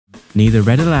Neither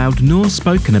read aloud nor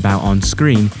spoken about on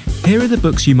screen, here are the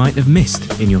books you might have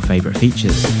missed in your favourite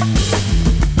features.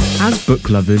 As book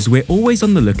lovers, we're always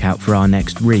on the lookout for our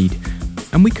next read,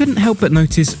 and we couldn't help but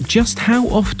notice just how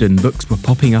often books were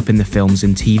popping up in the films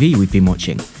and TV we've been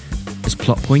watching, as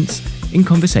plot points, in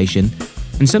conversation,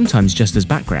 and sometimes just as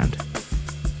background.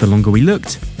 The longer we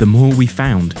looked, the more we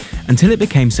found, until it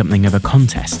became something of a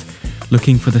contest,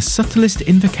 looking for the subtlest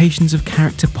invocations of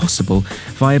character possible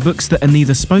via books that are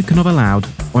neither spoken of aloud,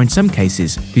 or in some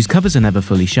cases, whose covers are never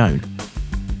fully shown.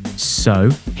 So,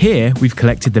 here we've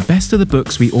collected the best of the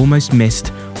books we almost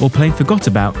missed or plain forgot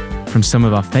about from some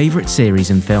of our favourite series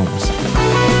and films.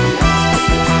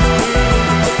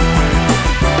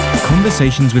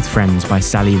 Conversations with Friends by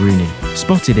Sally Rooney,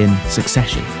 spotted in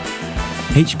Succession.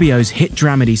 HBO's hit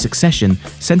dramedy Succession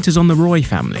centres on the Roy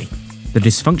family, the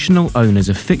dysfunctional owners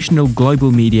of fictional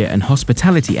global media and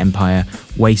hospitality empire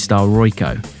Waystar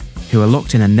Royco, who are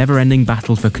locked in a never-ending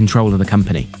battle for control of the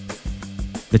company.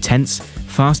 The tense,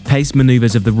 fast-paced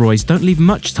manoeuvres of the Roys don't leave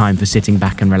much time for sitting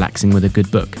back and relaxing with a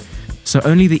good book, so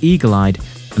only the eagle-eyed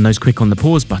and those quick on the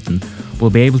pause button will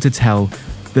be able to tell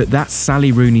that that's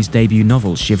Sally Rooney's debut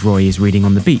novel Shiv Roy is reading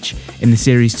on the beach in the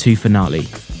Series 2 finale.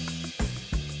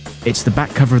 It's the back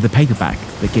cover of the paperback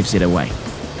that gives it away.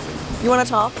 You want to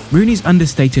talk? Rooney's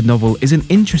understated novel is an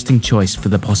interesting choice for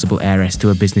the possible heiress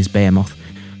to a business behemoth,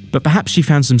 but perhaps she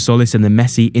found some solace in the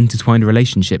messy, intertwined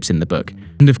relationships in the book.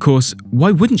 And of course,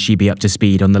 why wouldn't she be up to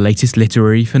speed on the latest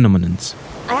literary phenomenons?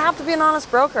 I have to be an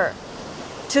honest broker.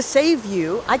 To save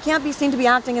you, I can't be seen to be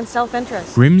acting in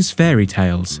self-interest. Grimm's Fairy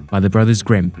Tales by the Brothers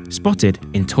Grimm, spotted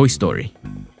in Toy Story.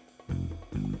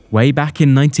 Way back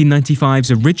in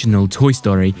 1995's original Toy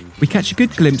Story, we catch a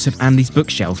good glimpse of Andy's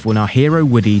bookshelf when our hero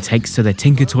Woody takes to the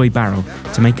Tinker Toy barrel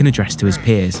to make an address to his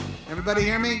peers. Everybody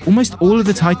hear me? Almost all of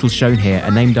the titles shown here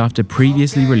are named after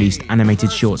previously released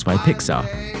animated shorts by Pixar,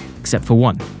 except for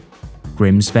one,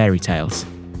 Grimm's Fairy Tales.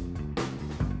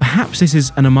 Perhaps this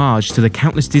is an homage to the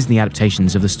countless Disney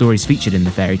adaptations of the stories featured in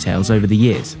the fairy tales over the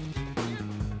years.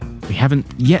 We haven't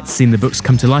yet seen the books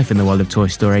come to life in the world of Toy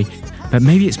Story, but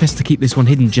maybe it's best to keep this one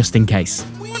hidden just in case.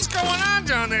 What's going on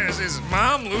down there? Is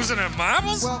Mom losing her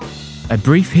marbles? A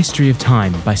Brief History of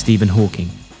Time by Stephen Hawking,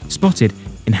 spotted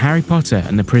in Harry Potter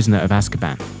and the Prisoner of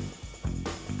Azkaban.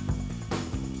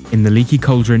 In the leaky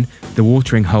cauldron, the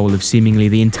watering hole of seemingly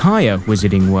the entire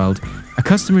wizarding world, a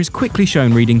customer is quickly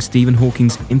shown reading Stephen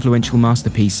Hawking's influential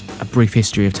masterpiece, A Brief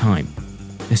History of Time,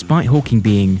 despite Hawking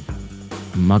being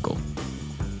a muggle.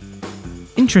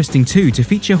 Interesting too to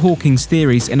feature Hawking's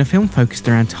theories in a film focused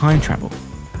around time travel.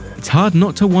 It's hard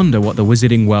not to wonder what the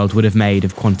wizarding world would have made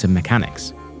of quantum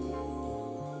mechanics.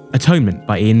 Atonement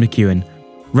by Ian McEwan,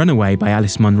 Runaway by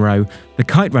Alice Munro, The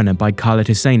Kite Runner by Khaled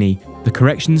Hosseini, The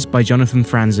Corrections by Jonathan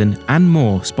Franzen, and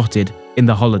more spotted in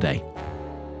The Holiday.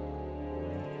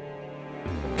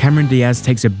 Cameron Diaz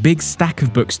takes a big stack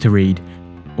of books to read,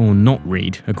 or not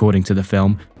read according to the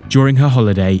film, during her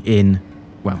holiday in,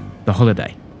 well, The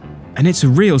Holiday. And it's a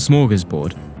real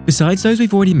smorgasbord. Besides those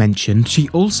we've already mentioned, she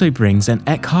also brings an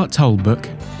Eckhart Tolle book,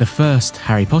 the first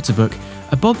Harry Potter book,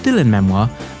 a Bob Dylan memoir,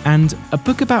 and a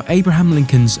book about Abraham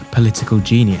Lincoln's political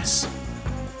genius.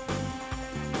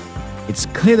 It's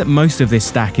clear that most of this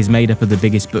stack is made up of the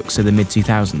biggest books of the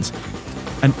mid-2000s,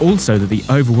 and also that the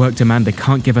overworked Amanda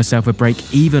can't give herself a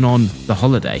break even on The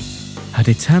Holiday. Her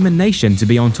determination to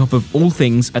be on top of all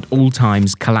things at all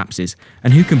times collapses,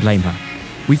 and who can blame her?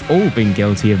 We've all been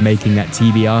guilty of making that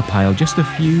TBR pile just a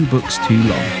few books too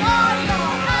long.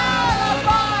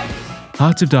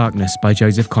 Heart of Darkness by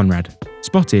Joseph Conrad,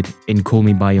 spotted in Call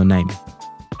Me By Your Name.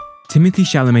 Timothée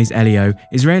Chalamet's Elio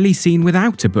is rarely seen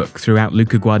without a book throughout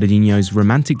Luca Guadagnino's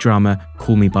romantic drama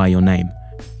Call Me By Your Name.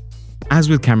 As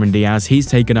with Cameron Diaz, he's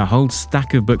taken a whole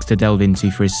stack of books to delve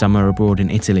into for his summer abroad in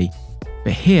Italy.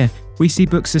 But here, we see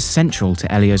books as central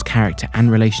to Elio's character and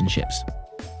relationships.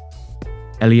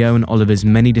 Elio and Oliver's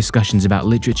many discussions about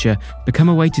literature become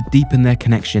a way to deepen their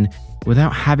connection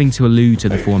without having to allude to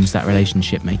the forms that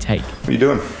relationship may take. What are you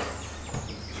doing?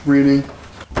 Reading.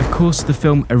 Of course, the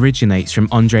film originates from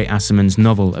Andre Asselman's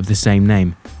novel of the same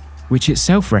name, which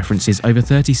itself references over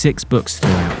 36 books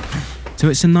throughout. So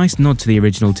it's a nice nod to the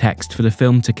original text for the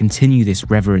film to continue this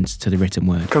reverence to the written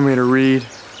word. Come here to read.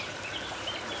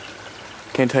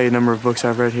 Can't tell you the number of books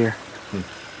I've read here.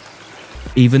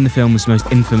 Even the film's most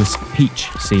infamous peach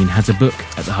scene has a book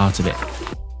at the heart of it.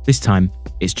 This time,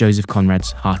 it's Joseph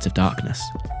Conrad's Heart of Darkness.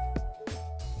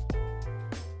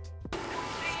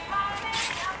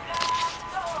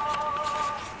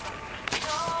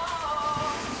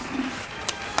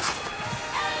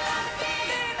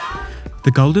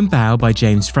 The Golden Bough by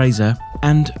James Fraser,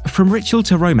 And From Ritual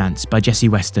to Romance by Jesse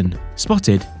Weston,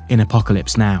 spotted in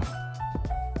Apocalypse Now.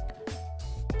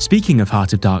 Speaking of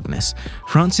Heart of Darkness,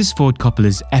 Francis Ford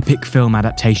Coppola's epic film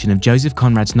adaptation of Joseph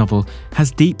Conrad's novel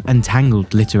has deep and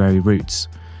tangled literary roots.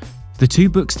 The two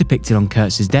books depicted on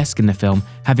Kurtz's desk in the film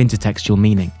have intertextual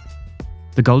meaning.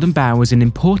 The Golden Bough was an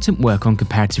important work on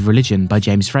comparative religion by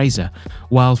James Frazer,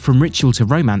 while From Ritual to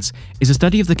Romance is a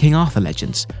study of the King Arthur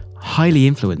legends, highly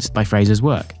influenced by Frazer's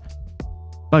work.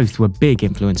 Both were big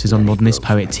influences on modernist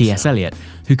poet T.S. Eliot,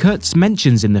 who Kurtz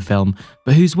mentions in the film,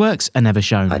 but whose works are never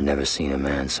shown. I'd never seen a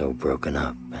man so broken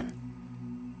up and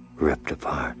ripped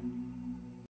apart.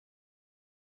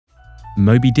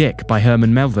 Moby Dick by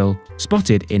Herman Melville,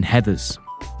 spotted in Heathers.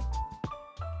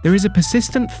 There is a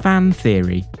persistent fan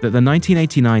theory that the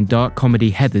 1989 dark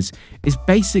comedy Heathers is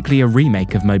basically a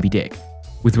remake of Moby Dick,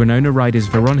 with Winona Ryder's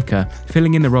Veronica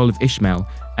filling in the role of Ishmael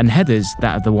and Heathers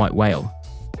that of the white whale.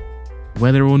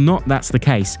 Whether or not that's the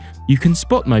case, you can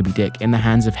spot Moby Dick in the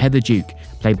hands of Heather Duke,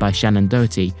 played by Shannon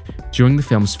Doherty, during the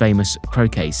film's famous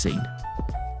croquet scene.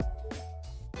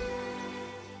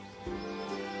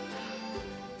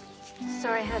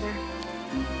 Sorry, Heather.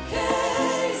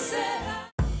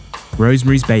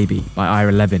 Rosemary's Baby by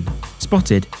Ira Levin,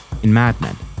 spotted in Mad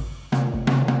Men.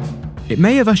 It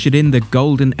may have ushered in the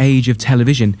golden age of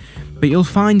television, but you'll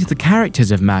find the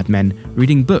characters of Mad Men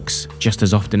reading books just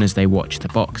as often as they watch The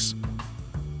Box.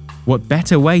 What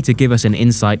better way to give us an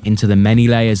insight into the many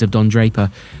layers of Don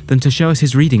Draper than to show us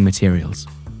his reading materials?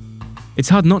 It's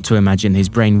hard not to imagine his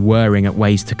brain whirring at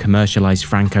ways to commercialise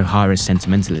Frank O'Hara's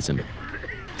sentimentalism.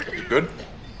 Good?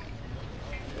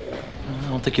 I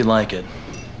don't think you'd like it.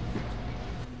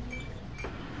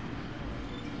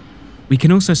 We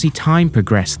can also see time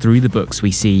progress through the books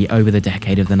we see over the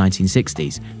decade of the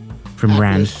 1960s, from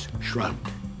Rand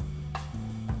Shrugged.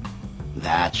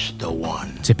 That's the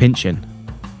one. to Pynchon.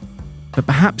 But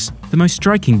perhaps the most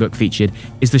striking book featured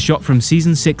is the shot from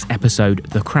Season 6 episode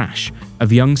The Crash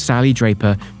of young Sally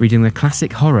Draper reading the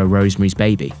classic horror Rosemary's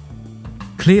Baby.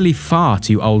 Clearly far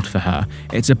too old for her,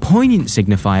 it's a poignant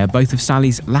signifier both of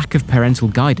Sally's lack of parental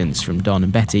guidance from Don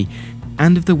and Betty,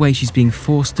 and of the way she's being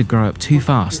forced to grow up too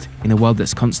fast in a world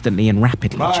that's constantly and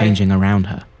rapidly changing around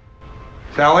her.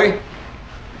 Sally?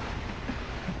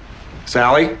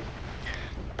 Sally?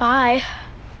 Bye.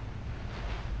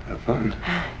 Have fun.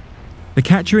 The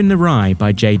Catcher in the Rye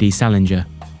by J.D. Salinger,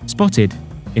 spotted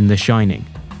in The Shining.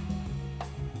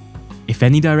 If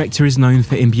any director is known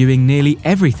for imbuing nearly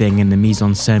everything in the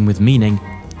mise-en-scène with meaning,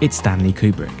 it's Stanley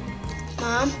Kubrick.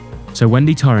 Mom? So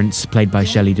Wendy Torrance, played by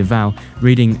Shelley Duvall,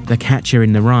 reading The Catcher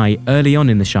in the Rye early on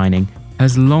in The Shining,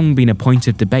 has long been a point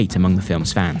of debate among the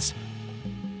film's fans.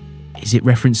 Is it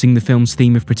referencing the film's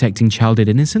theme of protecting childhood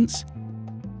innocence?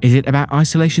 Is it about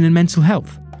isolation and mental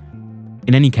health?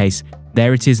 In any case,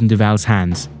 there it is in Duvall's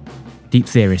hands. Deep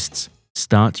theorists,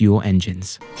 start your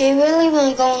engines. Do you really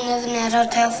want to go and live in that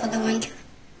hotel for the winter?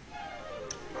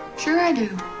 Sure I do.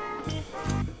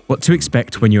 What to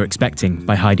Expect When You're Expecting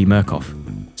by Heidi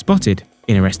Murkoff, spotted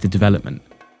in Arrested Development.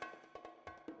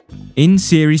 In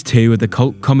Series 2 of the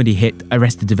cult comedy hit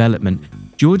Arrested Development,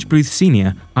 George Bluth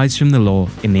Sr. hides from the law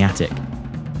in the attic.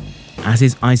 As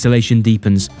his isolation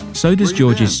deepens, so does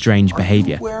George's strange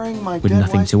behaviour. With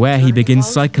nothing to wear, he begins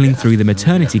cycling through the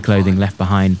maternity clothing left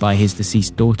behind by his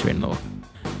deceased daughter-in-law.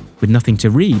 With nothing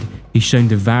to read, he's shown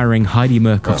devouring Heidi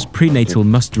Murkoff's prenatal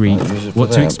must-read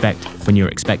What to Expect When You're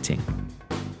Expecting.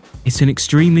 It's an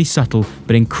extremely subtle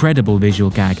but incredible visual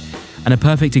gag, and a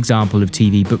perfect example of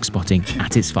TV book spotting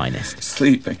at its finest.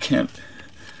 Sleep, I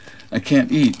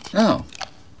can't eat. Oh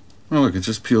look, it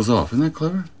just peels off. Isn't that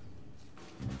clever?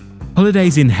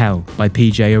 Holidays in Hell by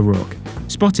P.J. O'Rourke,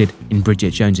 spotted in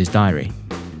Bridget Jones's Diary.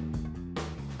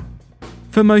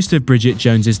 For most of Bridget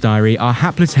Jones's Diary, our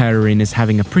hapless heroine is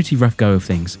having a pretty rough go of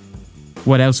things.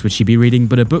 What else would she be reading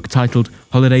but a book titled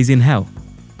Holidays in Hell?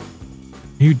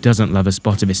 Who doesn't love a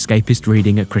spot of escapist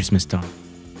reading at Christmas time?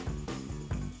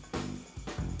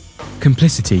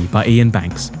 Complicity by Ian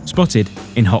Banks, spotted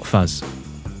in Hot Fuzz.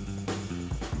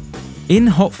 In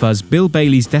Hot Fuzz, Bill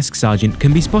Bailey's desk sergeant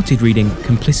can be spotted reading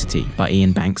Complicity by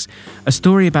Ian Banks, a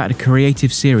story about a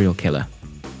creative serial killer.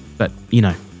 But,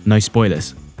 no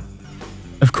spoilers.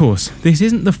 Of course, this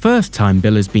isn't the first time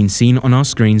Bill has been seen on our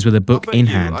screens with a book in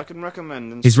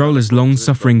hand. His role as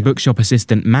long-suffering bookshop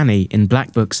assistant Manny in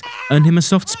Black Books earned him a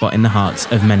soft spot in the hearts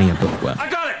of many a bookworm.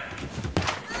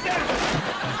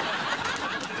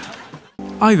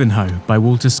 Ivanhoe by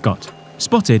Walter Scott,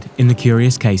 spotted in The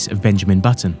Curious Case of Benjamin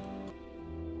Button.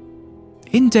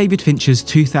 In David Fincher's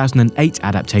 2008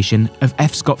 adaptation of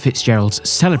F. Scott Fitzgerald's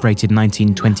celebrated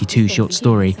 1922 short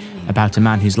story about a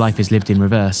man whose life is lived in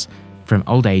reverse, from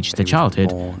old age to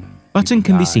childhood, Button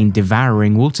can be seen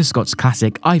devouring Walter Scott's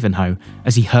classic Ivanhoe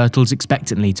as he hurtles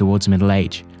expectantly towards middle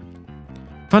age.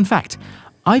 Fun fact,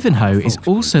 Ivanhoe is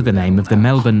also the name of the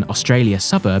Melbourne, Australia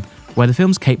suburb where the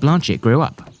film's Cate Blanchett grew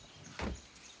up.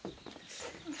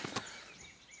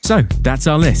 So, that's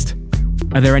our list.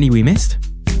 Are there any we missed?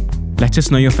 Let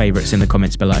us know your favourites in the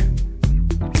comments below.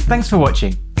 Thanks for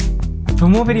watching. For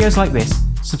more videos like this,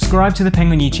 subscribe to the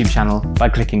Penguin YouTube channel by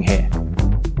clicking here.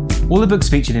 All the books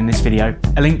featured in this video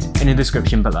are linked in the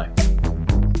description below.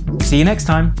 See you next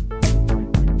time!